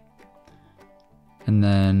 Okay. And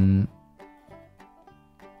then...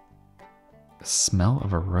 smell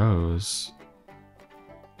of a rose.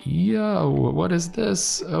 Yo, what is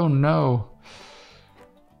this? Oh no.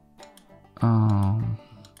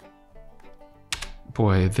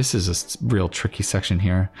 Boy, this is a real tricky section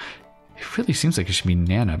here. It really seems like it should be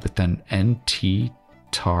Nana, but then NT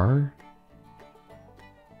tar?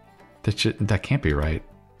 That can't be right.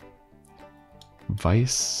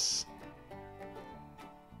 Vice.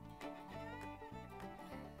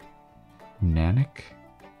 Nanik?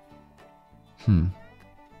 All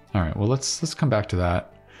right, well, let's come back to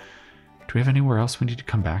that. Do we have anywhere else we need to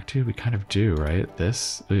come back to? We kind of do, right?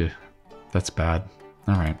 This? Ugh, that's bad.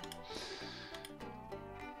 All right.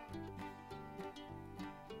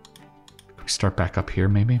 Can we start back up here,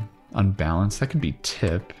 maybe? Unbalanced. That could be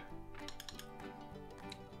tip.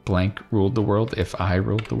 Blank ruled the world if I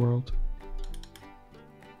ruled the world.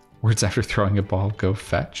 Words after throwing a ball, go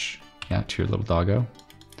fetch. Yeah, to your little doggo.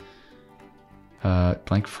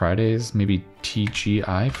 Blank Fridays, maybe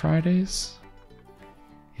TGI Fridays?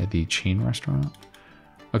 Yeah, the chain restaurant.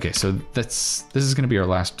 Okay, so this is going to be our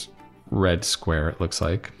last red square, it looks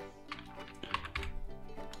like.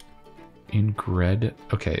 Ingred.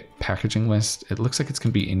 Okay, packaging list. It looks like it's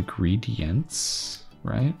going to be ingredients,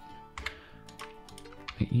 right?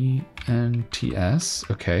 ENTS.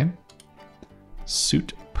 Okay.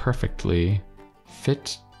 Suit perfectly.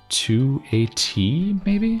 Fit to a T,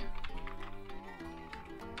 maybe?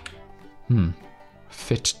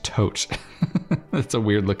 Fit tote. That's a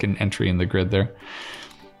weird looking entry in the grid there.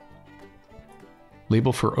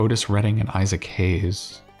 Label for Otis Redding and Isaac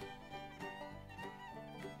Hayes.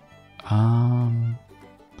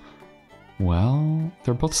 Well,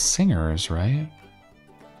 they're both singers, right?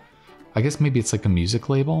 I guess maybe it's like a music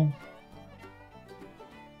label.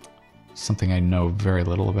 Something I know very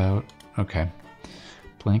little about. Okay.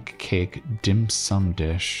 Blank cake, dim sum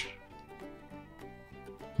dish.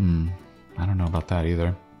 I don't know about that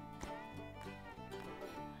either.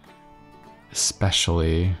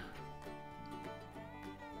 Especially.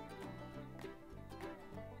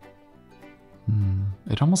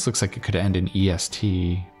 It almost looks like it could end in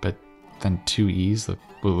EST, but then two E's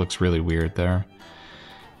looks really weird there.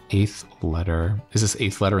 Eighth letter. Is this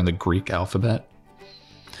eighth letter in the Greek alphabet?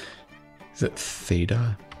 Is it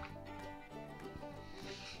theta?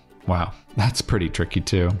 Wow, that's pretty tricky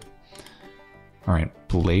too. All right,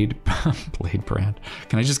 Blade brand.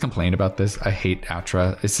 Can I just complain about this? I hate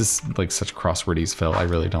Atra. It's just like such crosswordies, Phil. I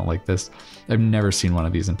really don't like this. I've never seen one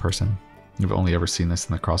of these in person. I've only ever seen this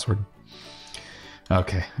in the crossword.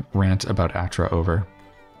 Okay, rant about Atra over.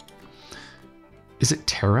 Is it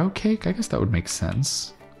taro cake? I guess that would make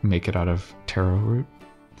sense. Make it out of taro root.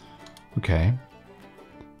 Okay.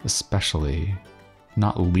 Especially.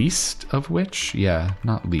 Not least of which? Yeah,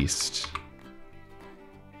 not least.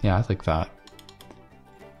 Yeah, I like that.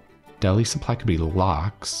 Deli supply could be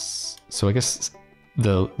locks. So I guess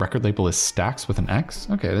the record label is Stacks with an X?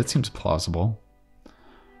 Okay, that seems plausible.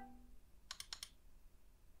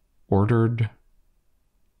 Ordered.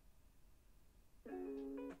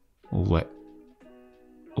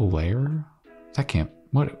 Layer? That can't.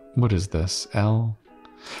 What is this? L?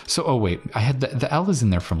 So, oh wait, I had the L is in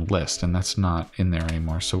there from list, and that's not in there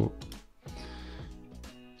anymore. So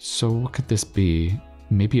what could this be?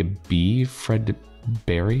 Maybe a B? Fred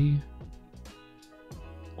Berry?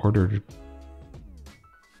 Ordered.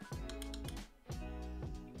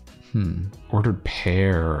 Ordered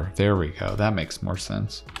pear. There we go. That makes more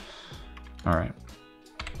sense. All right.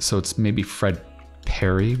 So it's maybe Fred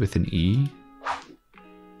Perry with an E.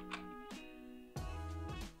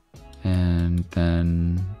 And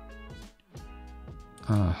then,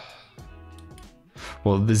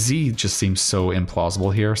 well, the Z just seems so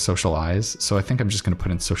implausible here, socialize. So I think I'm just going to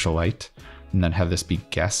put in socialite and then have this be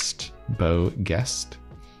guest, beau, guest.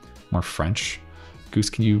 More French. Goose,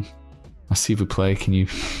 can you, s'il vous plaît, can you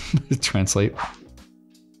translate?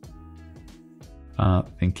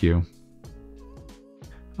 Thank you.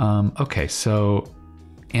 Okay, so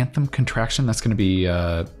anthem contraction, that's going to be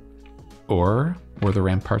or the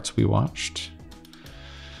ramparts we watched.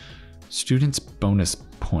 Students bonus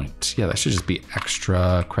point. Yeah, that should just be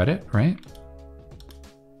extra credit, right?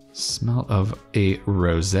 Smell of a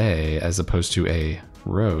rosé as opposed to a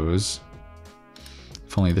rose.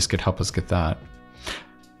 If only this could help us get that.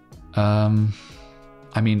 I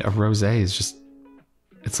mean, a rosé is just,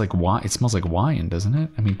 it's like wine. It smells like wine, doesn't it?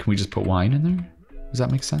 I mean, can we just put wine in there? Does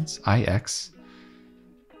that make sense? IX?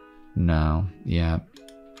 No, yeah.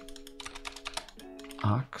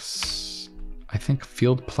 Ox. I think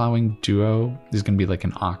field plowing duo is going to be like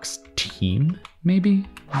an ox team, maybe?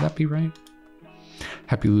 Would that be right?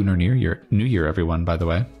 Happy Lunar New Year, everyone, by the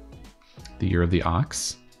way. The year of the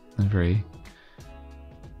ox. A very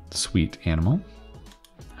sweet animal.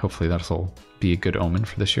 Hopefully that'll be a good omen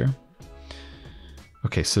for this year.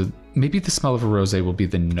 Okay, so maybe the smell of a rosé will be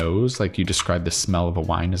the nose, like you described the smell of a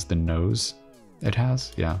wine as the nose it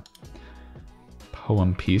has. Yeah.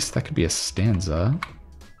 Poem piece, that could be a stanza.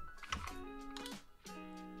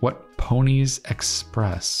 What ponies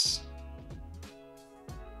express?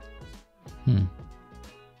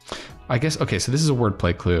 I guess, okay, so this is a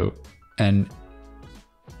wordplay clue, and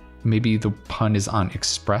maybe the pun is on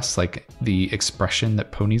express, like the expression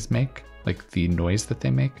that ponies make, like the noise that they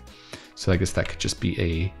make. So I guess that could just be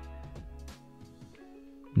a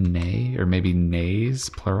neigh, or maybe neighs,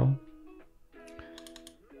 plural.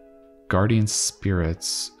 Guardian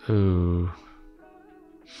spirits. Oh,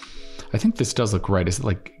 I think this does look right. Is it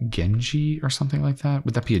like Genji or something like that?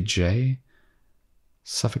 Would that be a J?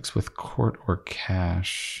 Suffix with court or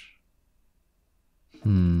cash.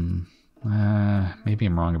 Maybe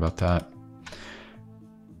I'm wrong about that.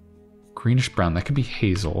 Greenish brown. That could be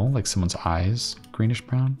hazel, like someone's eyes. Greenish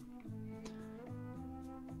brown.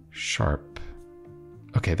 Sharp.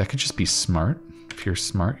 Okay, that could just be smart. If you're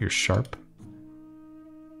smart, you're sharp.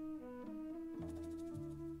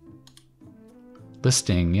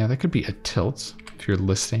 Listing, yeah, that could be a tilt. If you're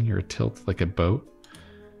listing, you're a tilt, like a boat.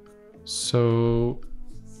 So,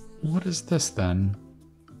 what is this then?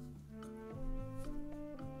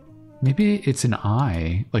 Maybe it's an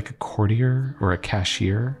eye, like a courtier or a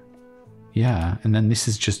cashier. Yeah, and then this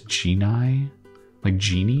is just genii, like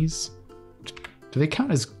genies. Do they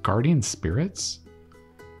count as guardian spirits?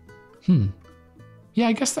 Yeah,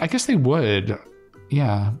 I guess they would.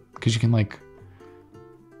 Yeah, because you can like,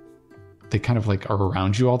 they kind of like are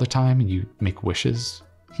around you all the time and you make wishes.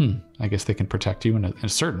 I guess they can protect you in a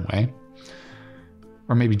certain way.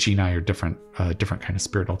 Or maybe genii are different kind of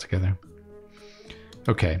spirit altogether.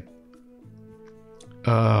 Okay.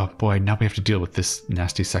 Oh boy, now we have to deal with this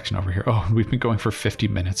nasty section over here. Oh, we've been going for 50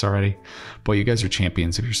 minutes already. Boy, you guys are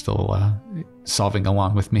champions if you're still solving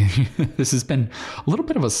along with me. This has been a little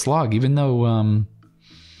bit of a slog, even though,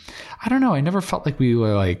 I don't know, I never felt like we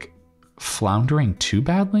were like floundering too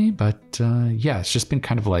badly, but yeah, it's just been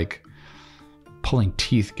kind of like pulling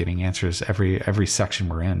teeth getting answers every section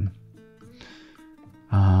we're in.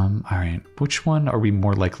 All right, which one are we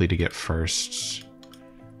more likely to get first?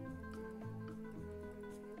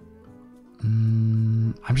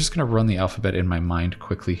 I'm just going to run the alphabet in my mind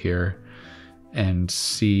quickly here and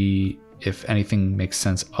see if anything makes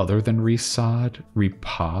sense other than resod.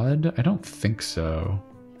 Repod? I don't think so.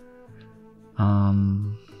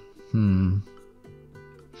 I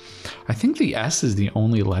think the S is the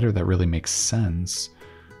only letter that really makes sense.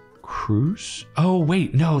 Cruise? Oh,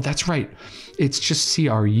 wait, no, that's right. It's just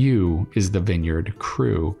CRU is the vineyard,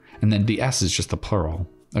 crew, and then the S is just the plural.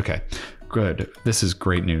 Okay, good. This is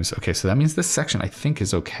great news. Okay, so that means this section I think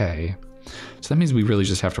is okay. So that means we really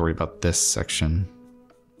just have to worry about this section.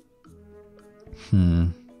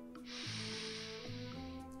 I'm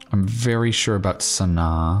very sure about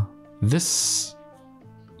Sana. This,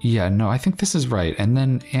 yeah, no, I think this is right. And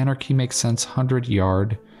then anarchy makes sense, 100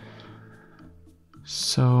 yard.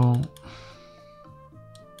 So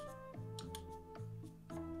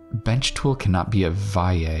bench tool cannot be a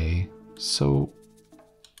valle. So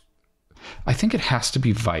I think it has to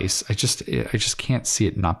be vice. I just can't see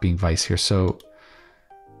it not being vice here. So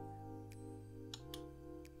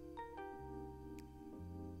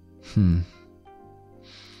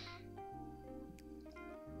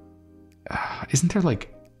isn't there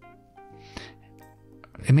like,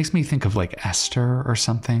 it makes me think of like Esther or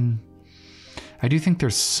something. I do think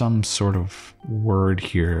there's some sort of word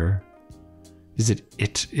here. Is it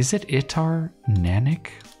Itar? Nanik?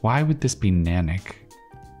 Why would this be Nanik?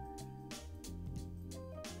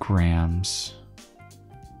 Grams.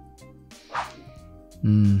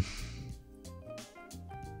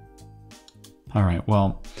 All right,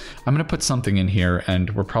 well, I'm gonna put something in here and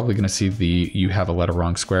we're probably gonna see the you have a letter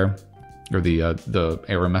wrong square, or the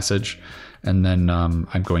error message. And then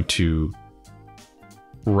I'm going to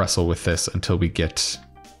wrestle with this until we get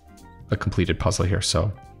a completed puzzle here.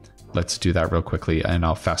 So let's do that real quickly and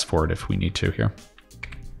I'll fast forward if we need to here.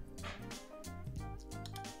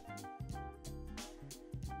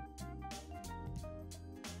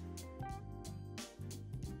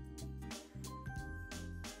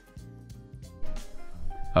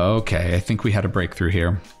 Okay, I think we had a breakthrough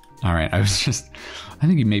here. All right, I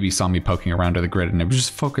think you maybe saw me poking around to the grid and I was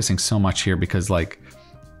just focusing so much here because like,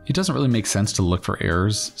 it doesn't really make sense to look for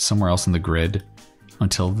errors somewhere else in the grid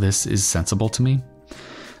until this is sensible to me.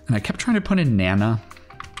 And I kept trying to put in Nana.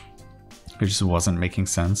 It just wasn't making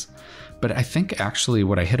sense. But I think actually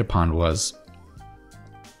what I hit upon was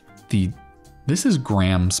this is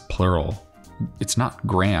grams plural. It's not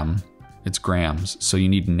gram, it's grams. So you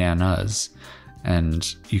need nanas.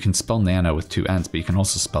 And you can spell nana with 2 N's, but you can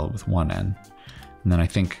also spell it with 1 N. And then I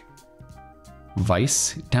think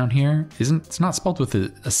vice down here it's not spelled with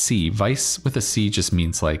a C. Vice with a C just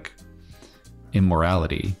means like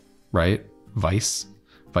immorality, right? Vice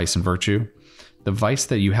and virtue. The vice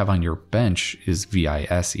that you have on your bench is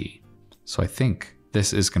V-I-S-E. So I think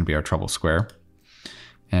this is going to be our trouble square.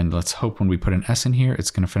 And let's hope when we put an S in here, it's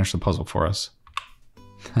going to finish the puzzle for us.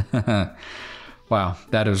 Wow,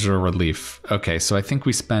 that is a relief. Okay, so I think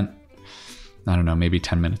we spent, I don't know, maybe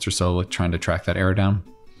 10 minutes or so trying to track that error down.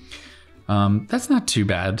 That's not too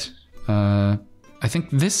bad. I think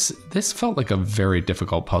this felt like a very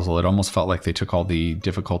difficult puzzle. It almost felt like they took all the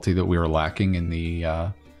difficulty that we were lacking in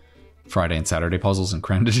the Friday and Saturday puzzles and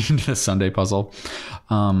crammed it into the Sunday puzzle.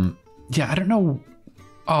 Yeah, I don't know.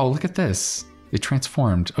 Oh, look at this. It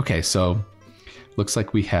transformed. Okay, so looks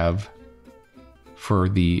like we have, for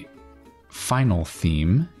the final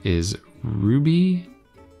theme is ruby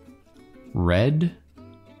red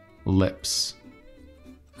lips.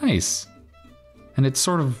 Nice. And it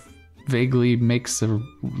sort of vaguely makes a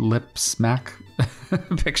lip smack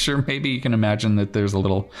picture. Maybe you can imagine that there's a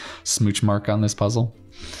little smooch mark on this puzzle.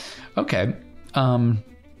 Okay.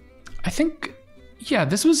 I think, yeah,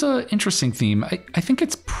 this was an interesting theme. I think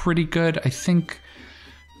it's pretty good. I think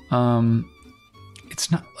it's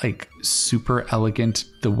not like super elegant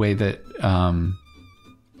the way that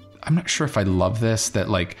I'm not sure if I love this, that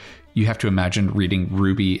like you have to imagine reading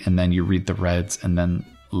ruby and then you read the reds and then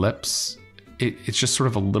lips. It's just sort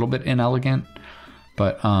of a little bit inelegant,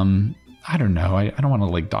 but I don't know. I don't want to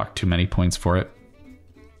like dock too many points for it.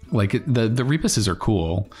 Like the rebuses are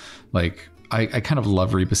cool. Like I kind of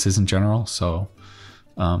love rebuses in general. So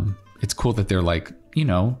it's cool that they're like, you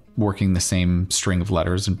know, working the same string of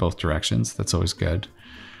letters in both directions. That's always good.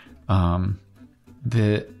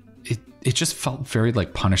 It just felt very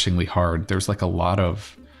like punishingly hard. There's like a lot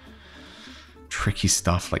of tricky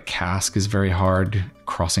stuff. Like cask is very hard.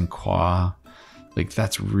 Crossing qua, like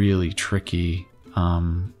that's really tricky.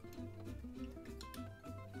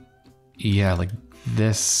 Yeah, like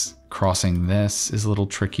this crossing this is a little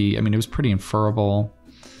tricky. I mean, it was pretty inferable,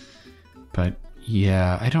 but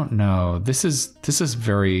yeah, I don't know. This is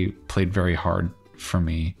played very hard for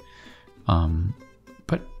me.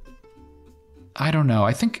 But I don't know.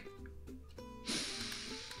 I think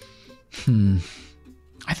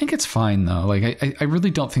it's fine though. Like I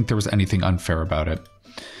really don't think there was anything unfair about it.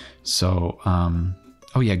 So,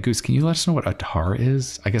 oh yeah, Goose, can you let us know what attar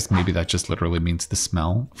is? I guess maybe that just literally means the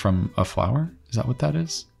smell from a flower. Is that what that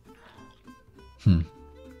is?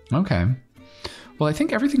 Okay. Well, I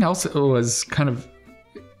think everything else was kind of,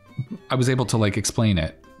 I was able to like explain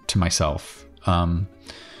it to myself.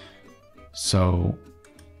 So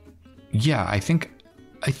yeah, I think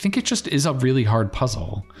it just is a really hard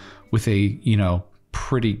puzzle with a, you know,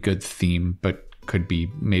 pretty good theme, but could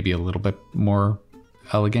be maybe a little bit more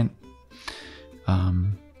elegant.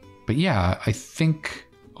 But yeah, I think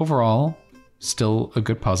overall still a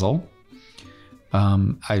good puzzle.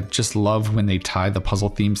 I just love when they tie the puzzle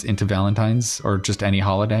themes into Valentine's or just any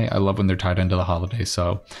holiday. I love when they're tied into the holiday.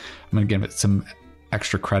 So I'm going to give it some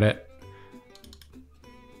extra credit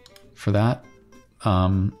for that.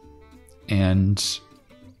 And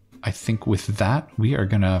I think with that, we are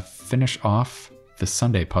going to finish off the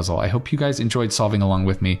Sunday puzzle. I hope you guys enjoyed solving along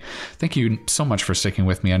with me. Thank you so much for sticking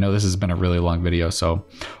with me. I know this has been a really long video, so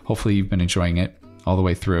hopefully you've been enjoying it all the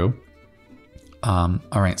way through. All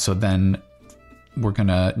right, so then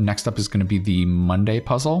next up is gonna be the Monday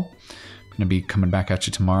puzzle. I'm gonna be coming back at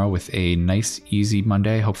you tomorrow with a nice, easy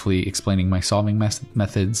Monday, hopefully explaining my solving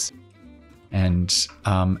methods. And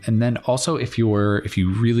then also if you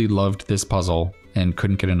really loved this puzzle and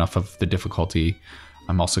couldn't get enough of the difficulty,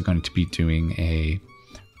 I'm also going to be doing a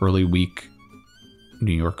early week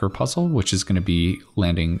New Yorker puzzle, which is going to be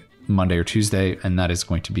landing Monday or Tuesday, and that is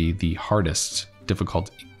going to be the hardest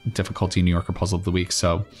difficulty New Yorker puzzle of the week.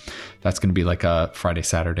 So that's going to be like a Friday,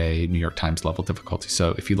 Saturday New York Times level difficulty.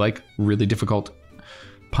 So if you like really difficult,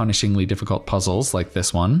 punishingly difficult puzzles like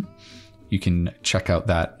this one, you can check out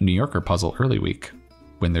that New Yorker puzzle early week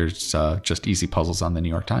when there's just easy puzzles on the New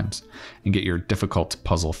York Times and get your difficult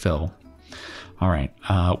puzzle fill. All right,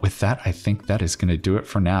 with that, I think that is going to do it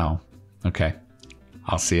for now. Okay,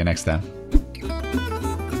 I'll see you next time.